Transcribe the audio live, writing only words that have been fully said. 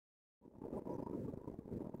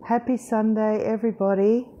Happy Sunday,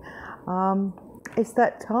 everybody. It's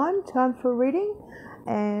that time for reading,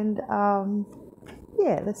 and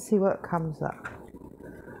yeah, let's see what comes up.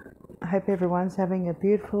 I hope everyone's having a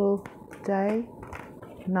beautiful day,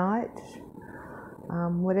 night,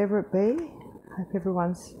 whatever it be. I hope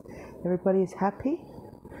everybody is happy,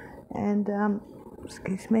 and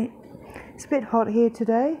excuse me, it's a bit hot here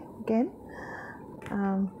today again,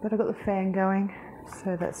 but I've got the fan going,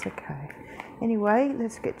 so that's okay. Anyway,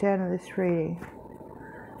 let's get down to this reading.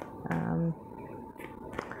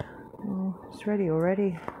 It's ready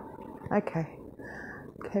already. Okay,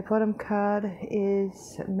 bottom card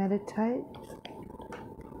is Meditate.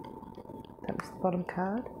 That was the bottom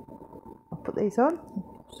card. I'll put these on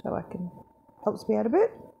so I can, helps me out a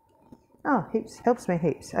bit. Oh, helps me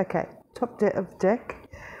heaps. Okay, top of deck.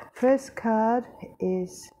 First card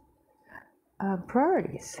is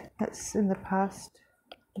Priorities. That's in the past.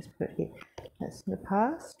 Let's put it here. That's in the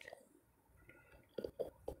past.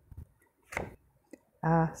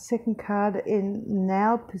 Second card in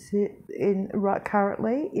now, right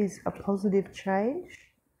currently, is a positive change.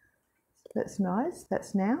 That's nice.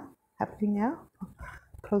 That's now happening now.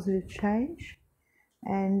 Positive change,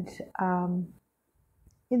 and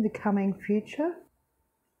in the coming future,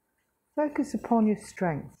 focus upon your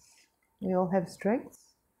strengths. We all have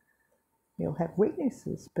strengths. We all have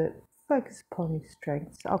weaknesses, but focus upon your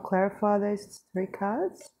strengths. I'll clarify those three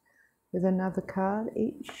cards with another card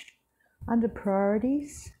each. Under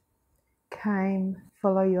priorities came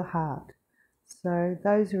follow your heart. So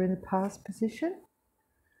those are in the past position,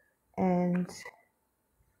 and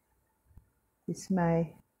this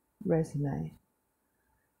may resonate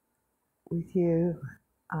with you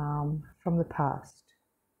from the past.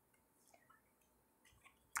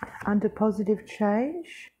 Under positive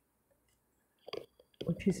change,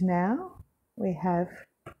 which is now, we have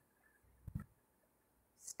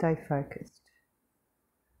stay focused.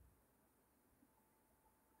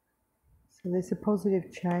 So there's a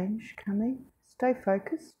positive change coming. Stay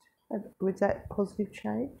focused with that positive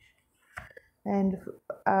change. And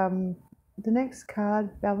the next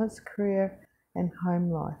card, balance, career and home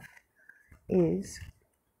life, is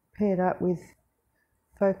paired up with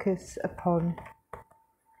focus upon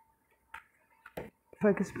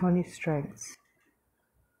your strengths.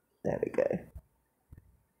 There we go.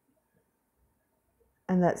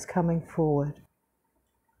 And that's coming forward.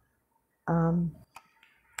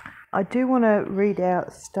 I do want to read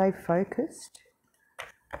out stay focused,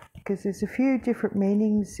 because there's a few different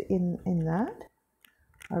meanings in that.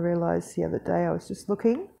 I realised the other day I was just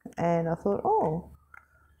looking and I thought, oh,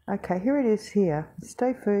 okay, here it is here.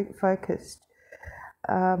 Stay focused.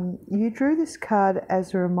 You drew this card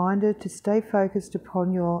as a reminder to stay focused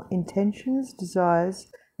upon your intentions, desires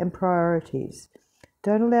and priorities.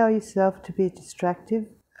 Don't allow yourself to be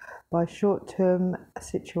distracted by short-term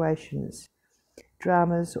situations,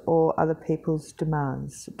 dramas or other people's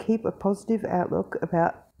demands. Keep a positive outlook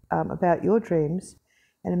about your dreams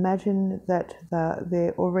and imagine that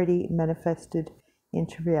they're already manifested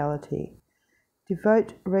into reality.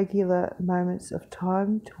 Devote regular moments of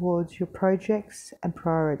time towards your projects and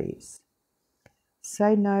priorities.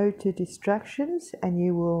 Say no to distractions and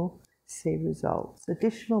you will see results.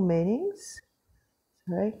 Additional meanings.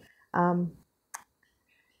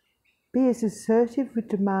 Be assertive with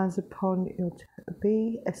demands upon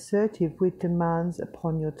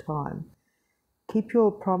your time. Keep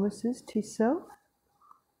your promises to yourself.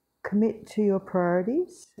 Commit to your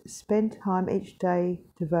priorities. Spend time each day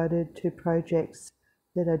devoted to projects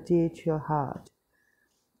that are dear to your heart.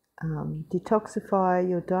 Detoxify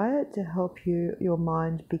your diet to help your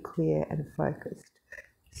mind be clear and focused.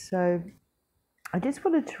 So I just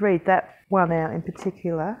wanted to read that one out in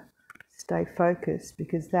particular. Stay focused,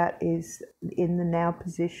 because that is in the now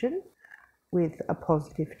position with a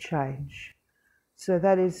positive change. So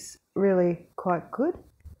that is really quite good.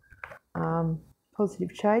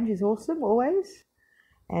 Positive change is awesome always.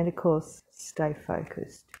 And of course, stay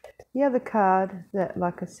focused. The other card that,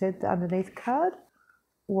 like I said, the underneath card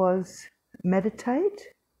was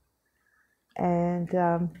meditate. And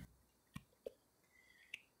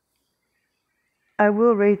I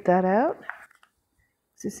will read that out.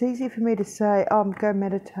 So it's easy for me to say, go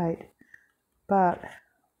meditate. But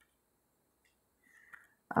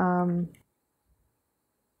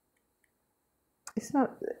it's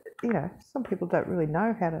not, some people don't really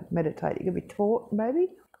know how to meditate. You can be taught maybe,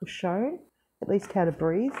 or shown at least how to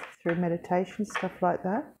breathe through meditation, stuff like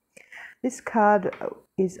that. This card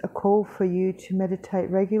is a call for you to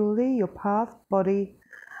meditate regularly. Your path, body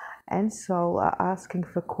and soul are asking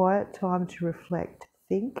for quiet time to reflect,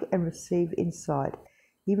 think and receive insight.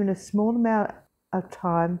 Even a small amount of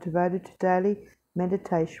time devoted to daily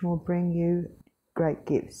meditation will bring you great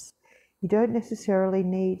gifts. You don't necessarily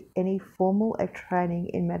need any formal training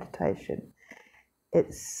in meditation.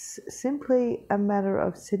 It's simply a matter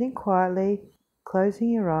of sitting quietly, closing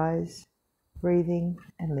your eyes, breathing,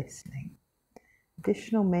 and listening.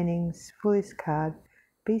 Additional meanings for this card: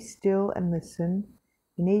 be still and listen.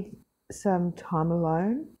 You need some time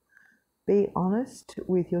alone. Be honest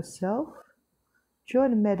with yourself.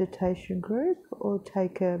 Join a meditation group or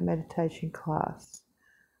take a meditation class,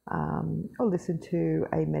 or listen to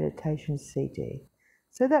a meditation CD.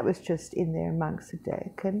 So that was just in there amongst the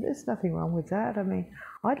deck, and there's nothing wrong with that. I mean,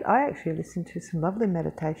 I actually listen to some lovely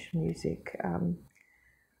meditation music. I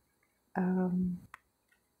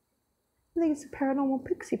think it's a Paranormal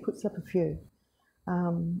Pixie puts up a few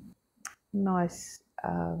nice,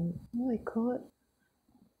 what do they call it?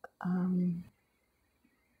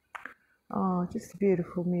 Just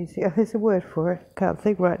beautiful music. Oh, there's a word for it. Can't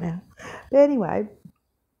think right now. But anyway,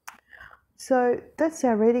 so that's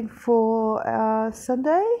our reading for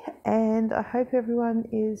Sunday, and I hope everyone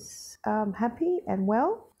is happy and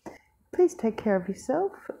well. Please take care of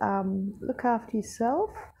yourself. Look after yourself.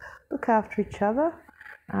 Look after each other.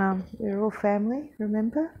 We're all family,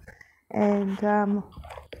 remember? And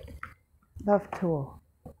love to all.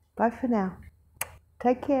 Bye for now.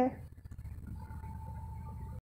 Take care.